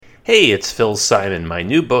Hey, it's Phil Simon. My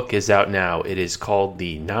new book is out now. It is called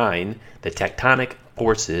The Nine, The Tectonic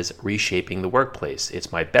Forces Reshaping the Workplace.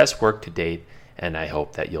 It's my best work to date, and I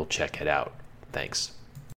hope that you'll check it out. Thanks.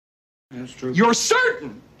 That's true. You're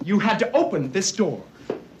certain you had to open this door?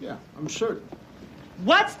 Yeah, I'm certain.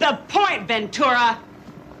 What's the point, Ventura?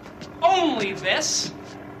 Only this.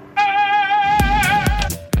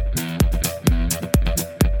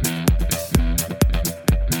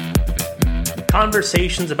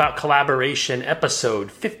 Conversations about Collaboration, episode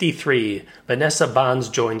 53. Vanessa Bonds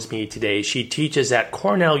joins me today. She teaches at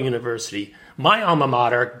Cornell University, my alma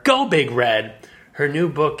mater. Go Big Red! Her new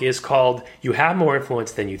book is called You Have More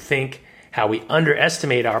Influence Than You Think, How We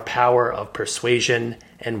Underestimate Our Power of Persuasion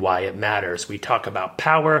and Why It Matters. We talk about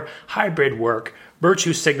power, hybrid work,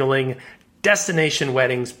 virtue signaling, destination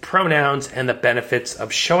weddings, pronouns, and the benefits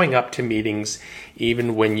of showing up to meetings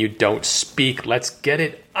even when you don't speak. Let's get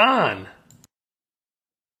it on.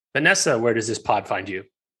 Vanessa, where does this pod find you?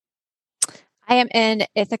 I am in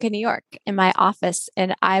Ithaca, New York, in my office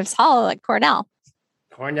in Ives Hall at Cornell.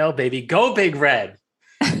 Cornell, baby. Go Big Red.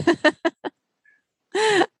 That's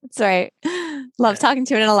right. Love talking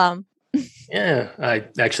to an alum. Yeah, I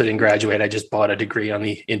actually didn't graduate. I just bought a degree on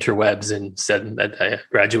the interwebs and said that I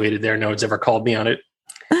graduated there. No one's ever called me on it.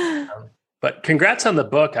 But congrats on the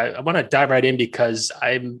book. I want to dive right in because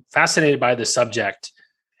I'm fascinated by the subject.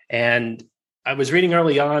 And I was reading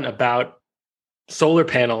early on about solar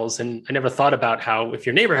panels, and I never thought about how if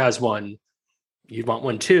your neighbor has one, you'd want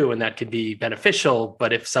one too, and that could be beneficial.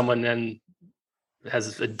 But if someone then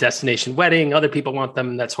has a destination wedding, other people want them,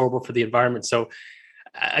 and that's horrible for the environment. So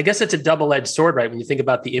I guess it's a double-edged sword, right? When you think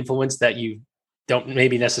about the influence that you don't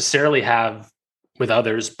maybe necessarily have with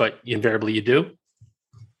others, but invariably you do.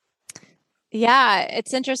 Yeah,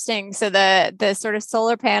 it's interesting. So the sort of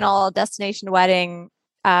solar panel destination wedding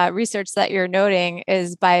research that you're noting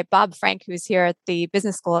is by Bob Frank, who's here at the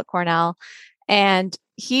business school at Cornell. And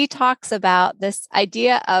he talks about this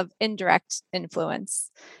idea of indirect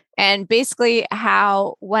influence and basically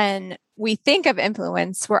how when we think of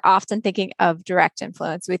influence, we're often thinking of direct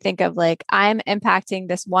influence. We think of like, I'm impacting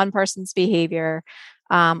this one person's behavior,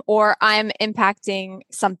 or I'm impacting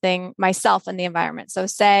something myself in the environment. So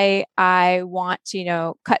say I want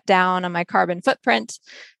to, cut down on my carbon footprint.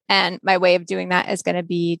 And my way of doing that is going to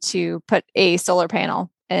be to put a solar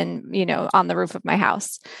panel on the roof of my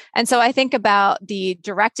house. And so I think about the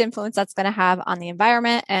direct influence that's going to have on the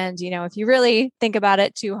environment. And, if you really think about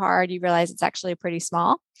it too hard, you realize it's actually pretty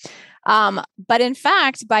small. But in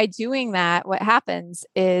fact, by doing that, what happens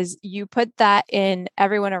is you put that in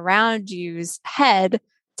everyone around you's head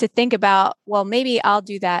to think about, well, maybe I'll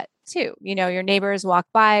do that too. Your neighbors walk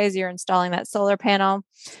by as you're installing that solar panel.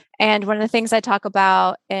 And one of the things I talk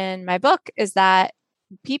about in my book is that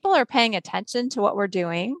people are paying attention to what we're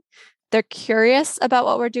doing. They're curious about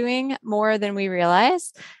what we're doing more than we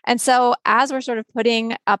realize. And so as we're sort of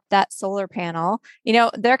putting up that solar panel,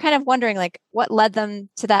 they're kind of wondering like what led them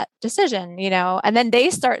to that decision, and then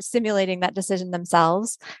they start simulating that decision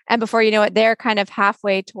themselves. And before you know it, they're kind of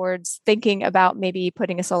halfway towards thinking about maybe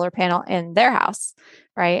putting a solar panel in their house.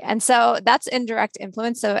 Right. And so that's indirect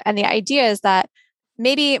influence. So, and the idea is that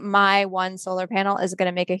maybe my one solar panel is going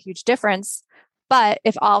to make a huge difference. But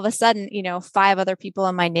if all of a sudden, 5 other people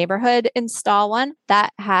in my neighborhood install one,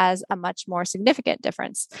 that has a much more significant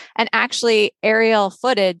difference. And actually, aerial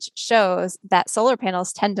footage shows that solar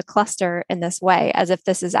panels tend to cluster in this way, as if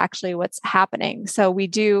this is actually what's happening. So we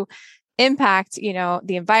do impact, the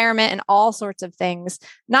environment and all sorts of things,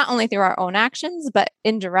 not only through our own actions, but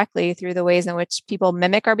indirectly through the ways in which people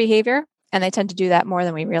mimic our behavior. And they tend to do that more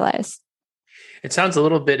than we realize. It sounds a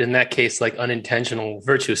little bit in that case like unintentional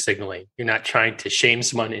virtue signaling. You're not trying to shame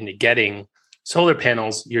someone into getting solar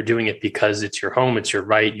panels. You're doing it because it's your home, it's your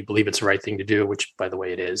right. You believe it's the right thing to do, which, by the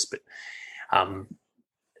way, it is. But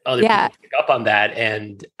other people pick up on that,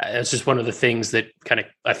 and it's just one of the things that kind of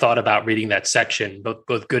I thought about reading that section,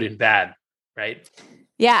 both good and bad, right?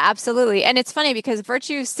 Yeah, absolutely. And it's funny because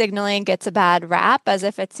virtue signaling gets a bad rap as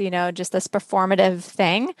if it's, just this performative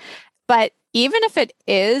thing. But even if it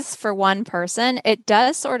is for one person, it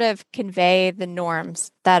does sort of convey the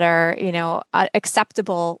norms that are,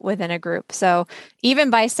 acceptable within a group. So even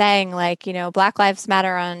by saying like, Black Lives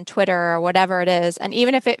Matter on Twitter or whatever it is, and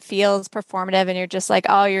even if it feels performative and you're just like,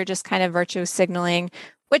 oh, you're just kind of virtue signaling,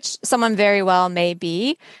 which someone very well may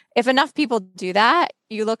be, if enough people do that,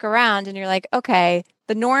 you look around and you're like, okay,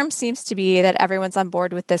 the norm seems to be that everyone's on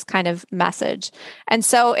board with this kind of message. And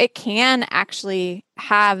so it can actually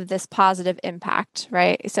have this positive impact,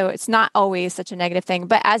 right? So it's not always such a negative thing.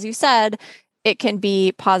 But as you said, it can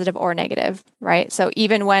be positive or negative, right? So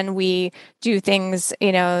even when we do things,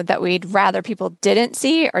 that we'd rather people didn't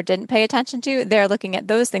see or didn't pay attention to, they're looking at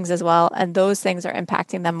those things as well. And those things are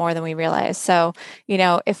impacting them more than we realize. So,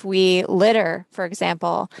 if we litter, for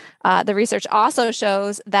example, the research also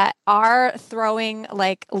shows that our throwing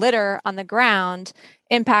like litter on the ground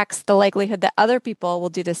impacts the likelihood that other people will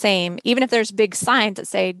do the same, even if there's big signs that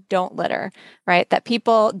say don't litter, right? That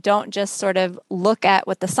people don't just sort of look at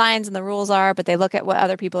what the signs and the rules are, but they look at what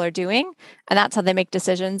other people are doing. And that's how they make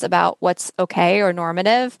decisions about what's okay or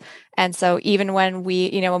normative. And so even when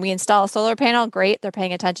when we install a solar panel, great, they're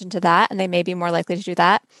paying attention to that and they may be more likely to do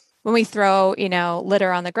that. When we throw,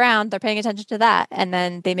 litter on the ground, they're paying attention to that and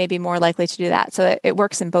then they may be more likely to do that. So it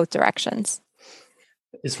works in both directions.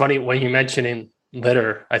 It's funny when you mention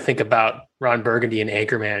litter, I think about Ron Burgundy and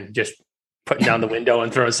Anchorman just putting down the window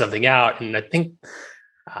and throwing something out. And I think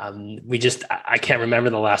I can't remember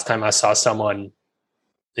the last time I saw someone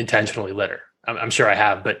intentionally litter. I'm sure I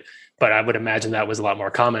have, but I would imagine that was a lot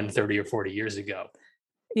more common 30 or 40 years ago.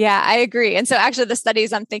 Yeah, I agree. And so actually the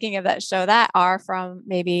studies I'm thinking of that show that are from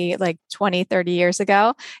maybe like 20, 30 years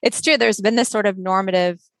ago. It's true. There's been this sort of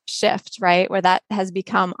normative shift, right? Where that has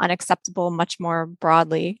become unacceptable much more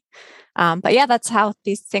broadly. But yeah, that's how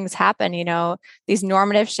these things happen. These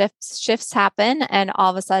normative shifts happen and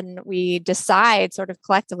all of a sudden we decide sort of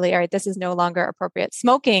collectively, all right, this is no longer appropriate.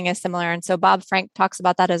 Smoking is similar. And so Bob Frank talks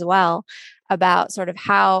about that as well, about sort of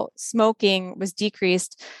how smoking was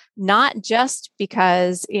decreased, not just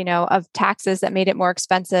because, of taxes that made it more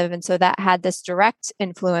expensive. And so that had this direct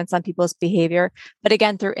influence on people's behavior, but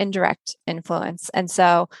again, through indirect influence. And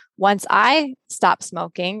so once I stopped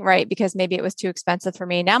smoking, right, because maybe it was too expensive for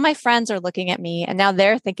me, now my friends are looking at me and now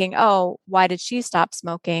they're thinking, oh, why did she stop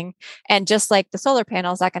smoking? And just like the solar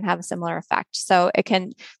panels, that can have a similar effect. So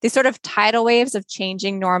these sort of tidal waves of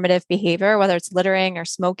changing normative behavior, whether it's littering or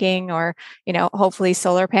smoking or, hopefully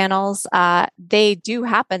solar panels, they do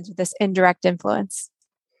happen through this indirect influence.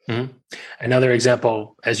 Mm-hmm. Another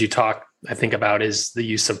example, as you talk, I think about is the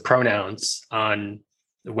use of pronouns on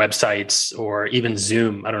websites or even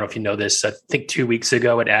Zoom. I don't know if you know this. I think 2 weeks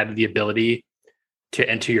ago, it added the ability to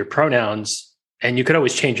enter your pronouns and you could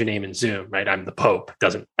always change your name in Zoom, right? I'm the Pope,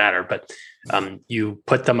 doesn't matter, but you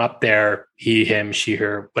put them up there, he, him, she,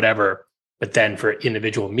 her, whatever. But then for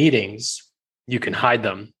individual meetings, you can hide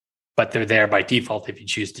them, but they're there by default if you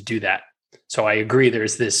choose to do that. So I agree.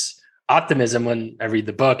 There's this optimism when I read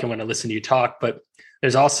the book and when I listen to you talk, but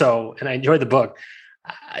there's also, and I enjoy the book,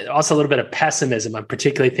 also a little bit of pessimism. I'm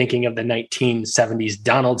particularly thinking of the 1970s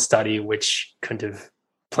Donald study, which couldn't have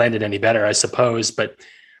planned it any better, I suppose, but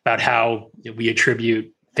about how we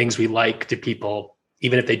attribute things we like to people,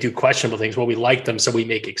 even if they do questionable things. Well, we like them, so we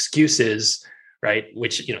make excuses, right?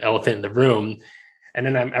 Which, elephant in the room. And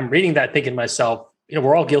then I'm reading that thinking to myself,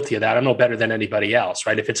 we're all guilty of that. I'm no better than anybody else,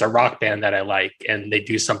 right? If it's a rock band that I like and they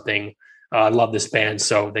do something, I love this band,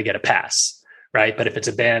 so they get a pass, right? But if it's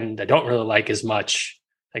a band I don't really like as much,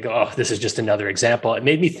 I go, oh, this is just another example. It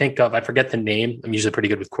made me think of, I forget the name. I'm usually pretty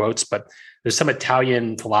good with quotes, but there's some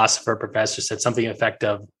Italian philosopher, professor said something in effect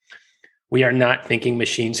of, we are not thinking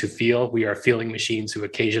machines who feel, we are feeling machines who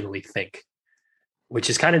occasionally think, which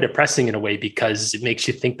is kind of depressing in a way because it makes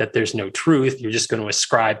you think that there's no truth. You're just going to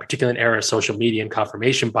ascribe, particularly in an era of social media and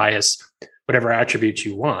confirmation bias, whatever attributes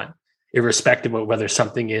you want, irrespective of whether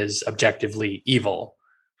something is objectively evil.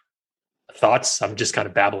 Thoughts? I'm just kind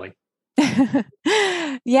of babbling.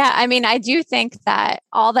 Yeah, I mean, I do think that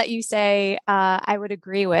all that you say, I would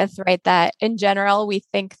agree with, right? That in general, we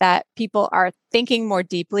think that people are thinking more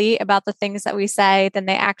deeply about the things that we say than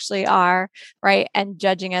they actually are, right? And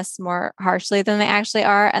judging us more harshly than they actually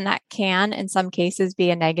are. And that can, in some cases,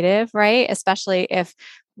 be a negative, right? Especially if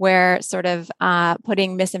we're sort of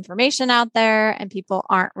putting misinformation out there and people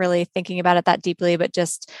aren't really thinking about it that deeply, but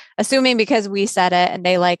just assuming because we said it and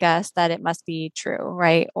they like us that it must be true,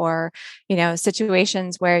 right? Or,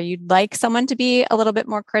 situations where you'd like someone to be a little bit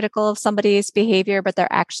more critical of somebody's behavior, but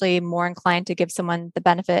they're actually more inclined to give someone the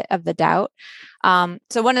benefit of the doubt.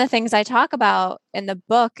 So one of the things I talk about in the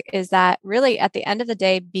book is that really at the end of the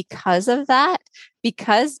day, because of that,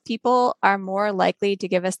 because people are more likely to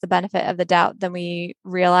give us the benefit of the doubt than we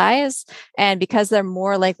realize, and because they're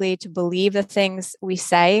more likely to believe the things we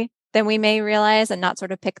say than we may realize and not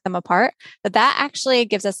sort of pick them apart, that actually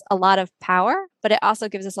gives us a lot of power, but it also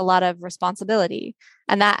gives us a lot of responsibility.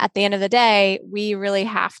 And that at the end of the day, we really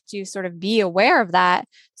have to sort of be aware of that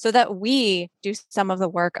so that we do some of the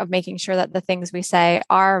work of making sure that the things we say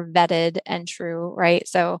are vetted and true, right?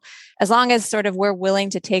 So as long as sort of we're willing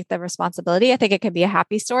to take the responsibility, I think it can be a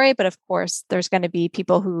happy story. But of course, there's going to be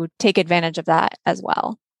people who take advantage of that as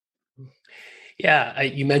well. Yeah,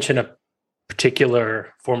 you mentioned a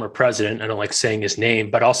particular former president. I don't like saying his name,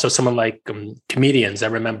 but also someone like comedians. I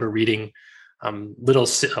remember reading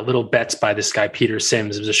little bets by this guy Peter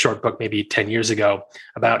Sims. It was a short book, maybe 10 years ago,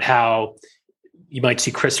 about how you might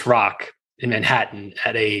see Chris Rock in Manhattan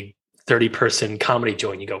at a 30-person comedy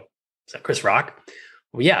joint. You go, is that Chris Rock?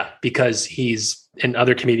 Well, yeah, because he's, and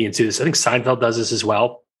other comedians do this. I think Seinfeld does this as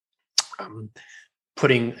well,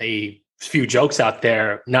 putting a few jokes out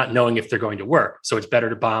there, not knowing if they're going to work. So it's better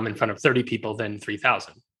to bomb in front of 30 people than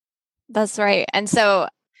 3,000. That's right. And so,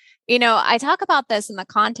 I talk about this in the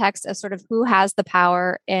context of sort of who has the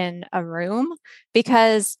power in a room,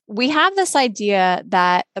 because we have this idea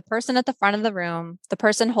that the person at the front of the room, the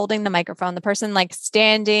person holding the microphone, the person like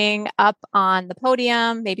standing up on the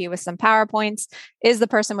podium, maybe with some PowerPoints, is the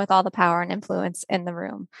person with all the power and influence in the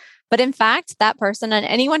room. But in fact, that person, and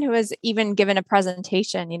anyone who has even given a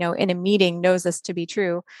presentation, in a meeting knows this to be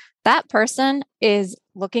true. That person is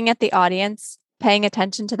looking at the audience, paying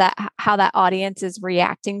attention to that, how that audience is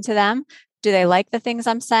reacting to them. Do they like the things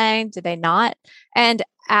I'm saying? Do they not? And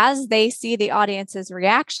as they see the audience's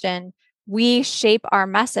reaction, we shape our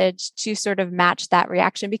message to sort of match that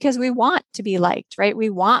reaction because we want to be liked, right? We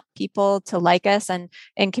want people to like us. And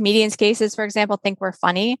in comedians' cases, for example, think we're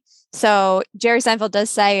funny. So Jerry Seinfeld does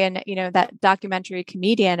say in, that documentary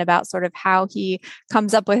Comedian about sort of how he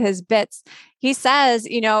comes up with his bits. He says,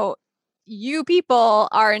 you people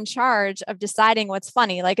are in charge of deciding what's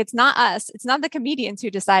funny. Like, it's not us. It's not the comedians who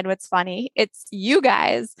decide what's funny. It's you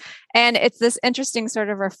guys. And it's this interesting sort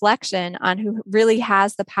of reflection on who really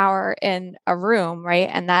has the power in a room, right?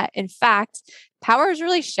 And that, in fact, power is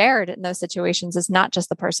really shared in those situations. It's not just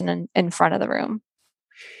the person in front of the room.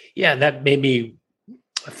 Yeah, that made me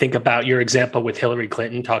think about your example with Hillary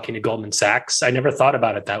Clinton talking to Goldman Sachs. I never thought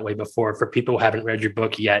about it that way before. For people who haven't read your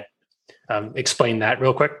book yet, explain that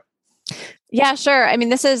real quick. Yeah, sure. I mean,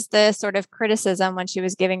 this is the sort of criticism when she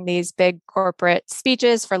was giving these big corporate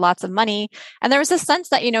speeches for lots of money. And there was a sense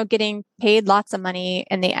that, getting paid lots of money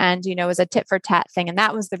in the end, was a tit for tat thing. And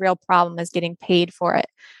that was the real problem, is getting paid for it.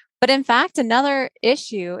 But in fact, another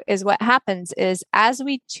issue is what happens is as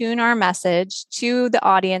we tune our message to the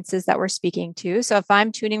audiences that we're speaking to. So if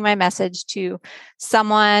I'm tuning my message to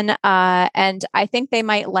someone and I think they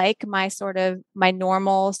might like my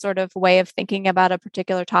normal sort of way of thinking about a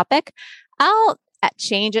particular topic, I'll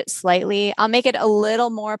change it slightly. I'll make it a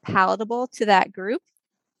little more palatable to that group.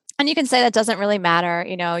 And you can say that doesn't really matter.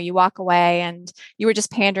 You walk away and you were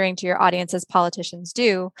just pandering to your audience as politicians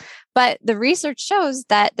do. But the research shows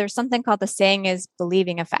that there's something called the saying is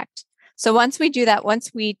believing effect. So once we do that,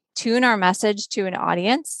 once we tune our message to an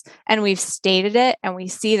audience and we've stated it and we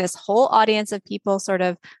see this whole audience of people sort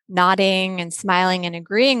of nodding and smiling and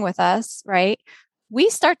agreeing with us, right? We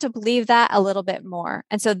start to believe that a little bit more.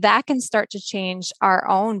 And so that can start to change our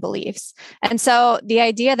own beliefs. And so the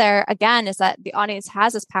idea there, again, is that the audience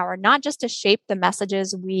has this power, not just to shape the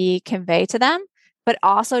messages we convey to them, but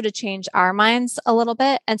also to change our minds a little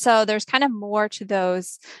bit. And so there's kind of more to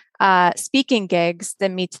those speaking gigs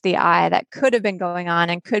than meets the eye that could have been going on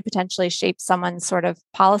and could potentially shape someone's sort of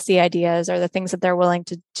policy ideas or the things that they're willing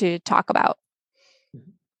to talk about.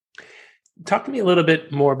 Talk to me a little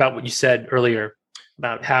bit more about what you said earlier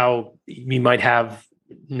about how we might have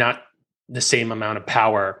not the same amount of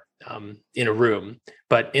power in a room,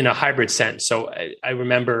 but in a hybrid sense. So I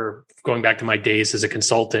remember going back to my days as a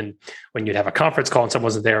consultant, when you'd have a conference call and someone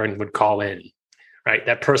wasn't there and would call in, right?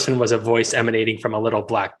 That person was a voice emanating from a little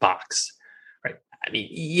black box, right? I mean,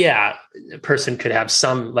 yeah, a person could have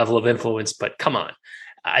some level of influence, but come on.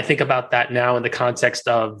 I think about that now in the context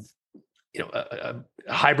of, a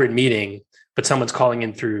hybrid meeting, but someone's calling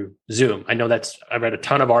in through Zoom. I read a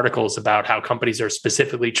ton of articles about how companies are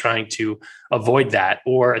specifically trying to avoid that,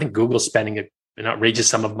 or I think Google's spending an outrageous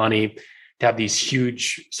sum of money to have these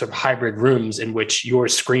huge sort of hybrid rooms in which your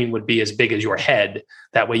screen would be as big as your head.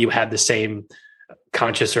 That way you have the same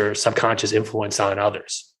conscious or subconscious influence on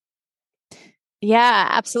others. Yeah,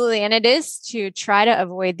 absolutely. And it is to try to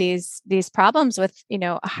avoid these problems with,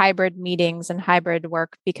 hybrid meetings and hybrid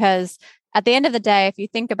work, because at the end of the day, if you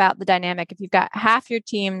think about the dynamic, if you've got half your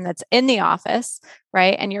team that's in the office,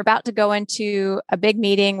 right, and you're about to go into a big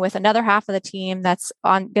meeting with another half of the team that's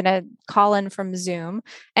going to call in from Zoom,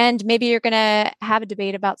 and maybe you're going to have a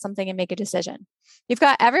debate about something and make a decision. You've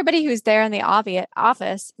got everybody who's there in the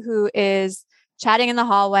office who is chatting in the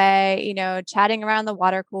hallway, chatting around the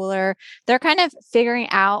water cooler. They're kind of figuring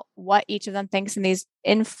out what each of them thinks in these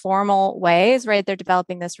informal ways, right? They're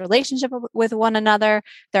developing this relationship with one another.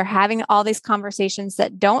 They're having all these conversations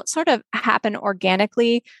that don't sort of happen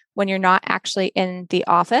organically when you're not actually in the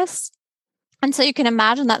office. And so you can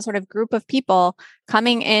imagine that sort of group of people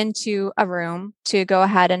coming into a room to go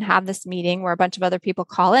ahead and have this meeting where a bunch of other people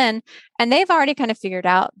call in, and they've already kind of figured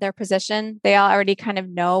out their position. They already kind of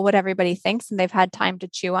know what everybody thinks and they've had time to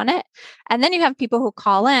chew on it. And then you have people who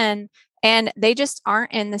call in and they just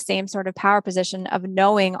aren't in the same sort of power position of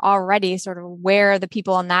knowing already sort of where the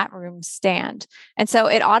people in that room stand. And so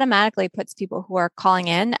it automatically puts people who are calling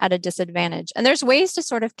in at a disadvantage. And there's ways to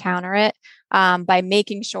sort of counter it by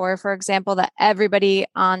making sure, for example, that everybody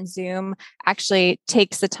on Zoom actually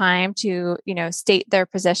takes the time to, state their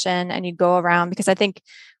position, and you go around, because I think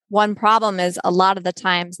one problem is a lot of the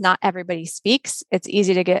times not everybody speaks. It's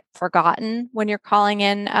easy to get forgotten when you're calling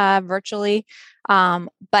in virtually.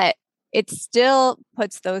 But it still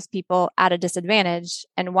puts those people at a disadvantage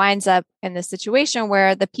and winds up in the situation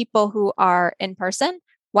where the people who are in person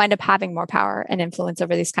wind up having more power and influence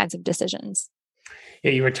over these kinds of decisions.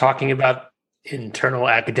 Yeah, you were talking about internal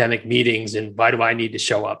academic meetings and why do I need to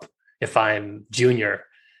show up if I'm junior?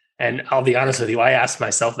 And I'll be honest with you, I asked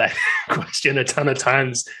myself that question a ton of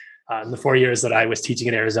times in the 4 years that I was teaching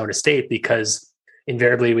at Arizona State, because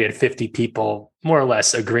invariably we had 50 people more or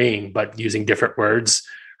less agreeing, but using different words.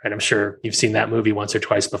 And I'm sure you've seen that movie once or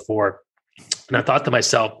twice before. And I thought to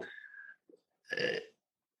myself,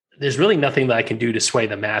 there's really nothing that I can do to sway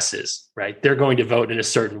the masses, right? They're going to vote in a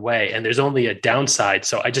certain way, and there's only a downside.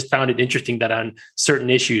 So I just found it interesting that on certain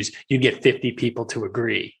issues, you get 50 people to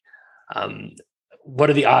agree. What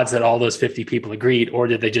are the odds that all those 50 people agreed? Or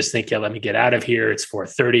did they just think, yeah, let me get out of here. It's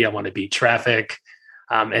 4:30. I want to beat traffic.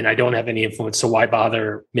 And I don't have any influence. So why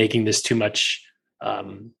bother making this too much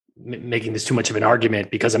of an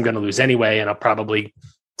argument, because I'm going to lose anyway, and I'll probably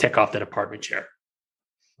tick off the department chair.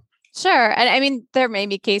 Sure. And I mean, there may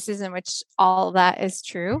be cases in which all of that is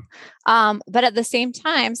true. But at the same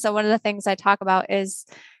time, so one of the things I talk about is,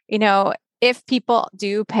 if people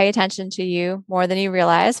do pay attention to you more than you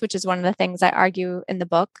realize, which is one of the things I argue in the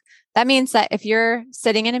book, that means that if you're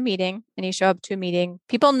sitting in a meeting and you show up to a meeting,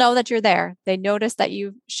 people know that you're there. They notice that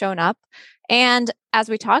you've shown up. And as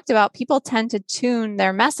we talked about, people tend to tune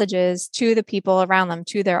their messages to the people around them,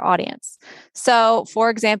 to their audience. So, for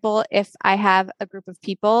example, if I have a group of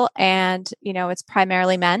people and, it's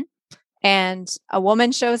primarily men, and a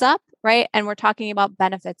woman shows up, right? And we're talking about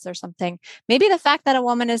benefits or something. Maybe the fact that a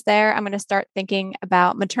woman is there, I'm going to start thinking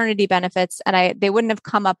about maternity benefits, and they wouldn't have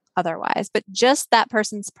come up otherwise. But just that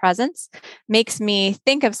person's presence makes me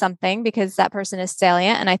think of something, because that person is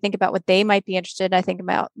salient, and I think about what they might be interested in. I think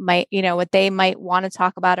about what they might want to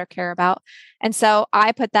talk about or care about. And so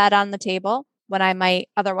I put that on the table when I might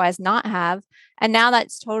otherwise not have. And now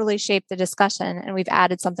that's totally shaped the discussion, and we've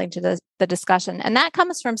added something to the discussion. And that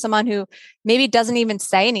comes from someone who maybe doesn't even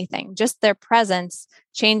say anything, just their presence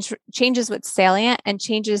changes what's salient and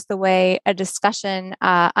changes the way a discussion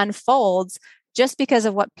unfolds, just because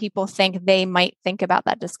of what people think they might think about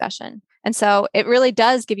that discussion. And so it really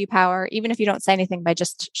does give you power, even if you don't say anything, by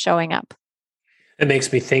just showing up. It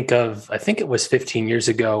makes me think of, I think it was 15 years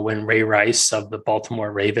ago when Ray Rice of the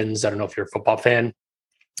Baltimore Ravens, I don't know if you're a football fan,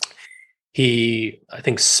 he, I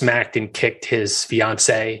think, smacked and kicked his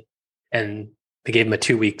fiance, and they gave him a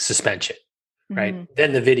 2-week suspension, right? Mm-hmm.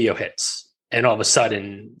 Then the video hits, and all of a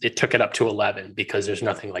sudden it took it up to 11, because there's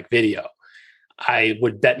nothing like video. I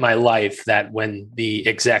would bet my life that when the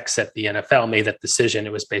execs at the NFL made that decision,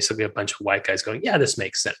 it was basically a bunch of white guys going, yeah, this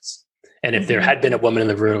makes sense. And if there had been a woman in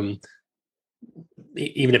the room,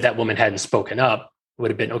 even if that woman hadn't spoken up, it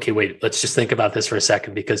would have been, okay, wait, let's just think about this for a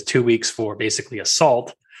second, because 2 weeks for basically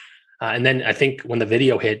assault. And then I think when the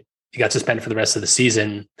video hit, he got suspended for the rest of the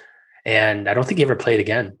season. And I don't think he ever played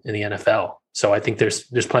again in the NFL. So I think there's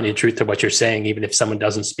plenty of truth to what you're saying, even if someone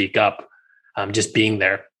doesn't speak up, just being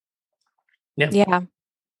there. Yeah.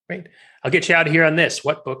 Great. I'll get you out of here on this.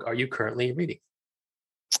 What book are you currently reading?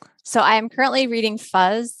 So I am currently reading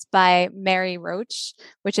Fuzz by Mary Roach,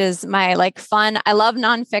 which is my fun. I love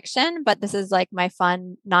nonfiction, but this is my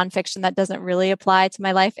fun nonfiction that doesn't really apply to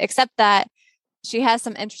my life, except that she has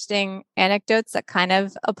some interesting anecdotes that kind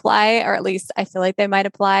of apply, or at least I feel like they might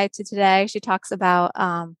apply to today. She talks about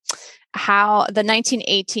how the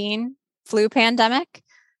 1918 flu pandemic,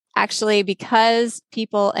 actually, because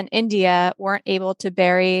people in India weren't able to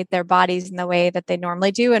bury their bodies in the way that they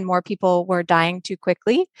normally do, and more people were dying too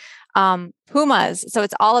quickly. Pumas. So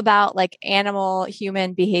it's all about animal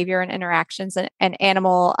human behavior and interactions, and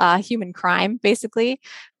animal human crime, basically.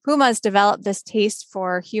 Pumas developed this taste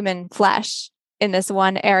for human flesh in this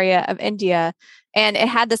one area of India. And it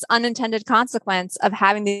had this unintended consequence of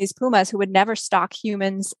having these pumas who would never stalk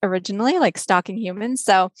humans originally, stalking humans.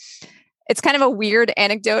 So it's kind of a weird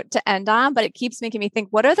anecdote to end on, but it keeps making me think,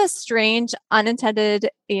 what are the strange unintended,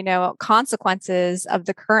 consequences of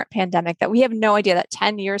the current pandemic that we have no idea that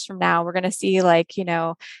 10 years from now, we're going to see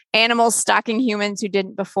animals stalking humans who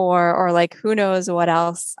didn't before, or who knows what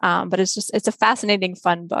else. But it's a fascinating,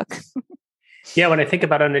 fun book. Yeah. When I think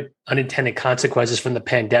about unintended consequences from the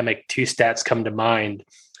pandemic, two stats come to mind.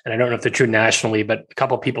 And I don't know if they're true nationally, but a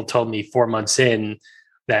couple of people told me 4 months in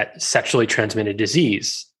that sexually transmitted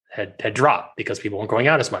disease had dropped because people weren't going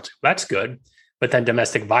out as much. That's good. But then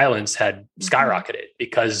domestic violence had skyrocketed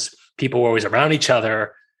because people were always around each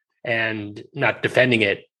other and not defending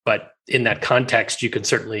it. But in that context, you can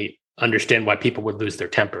certainly understand why people would lose their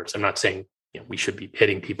tempers. I'm not saying we should be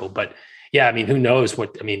hitting people, but yeah, who knows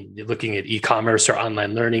you're looking at e-commerce or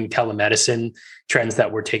online learning, telemedicine, trends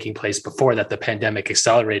that were taking place before that the pandemic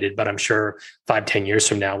accelerated. But I'm sure 5-10 years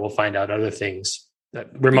from now, we'll find out other things,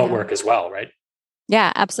 remote work as well, right?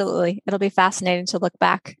 Yeah, absolutely. It'll be fascinating to look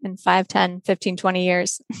back in 5, 10, 15, 20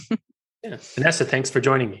 years. Yeah. Vanessa, thanks for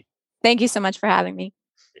joining me. Thank you so much for having me.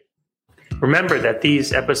 Remember that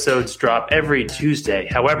these episodes drop every Tuesday.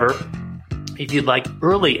 However, if you'd like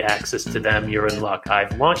early access to them, you're in luck.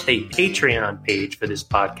 I've launched a Patreon page for this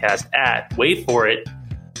podcast at, wait for it,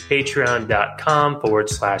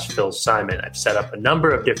 patreon.com/Phil Simon. I've set up a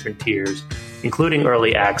number of different tiers, including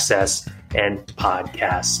early access and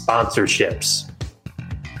podcast sponsorships.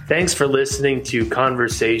 Thanks for listening to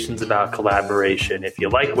Conversations About Collaboration. If you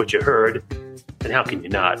like what you heard, then how can you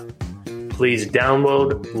not? Please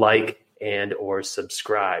download, like, and or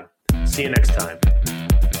subscribe. See you next time.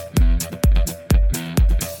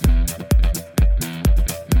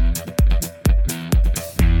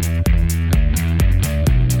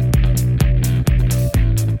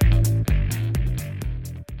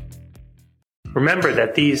 Remember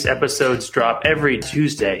that these episodes drop every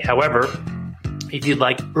Tuesday. However, if you'd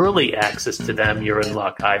like early access to them, you're in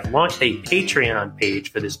luck. I've launched a Patreon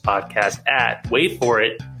page for this podcast at, wait for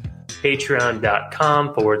it,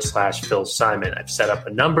 patreon.com/Phil Simon. I've set up a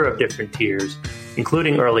number of different tiers,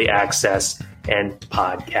 including early access and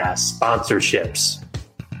podcast sponsorships.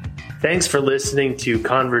 Thanks for listening to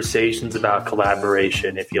Conversations About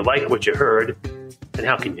Collaboration. If you like what you heard, then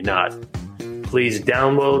how can you not? Please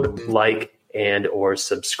download, like, and or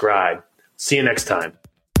subscribe. See you next time.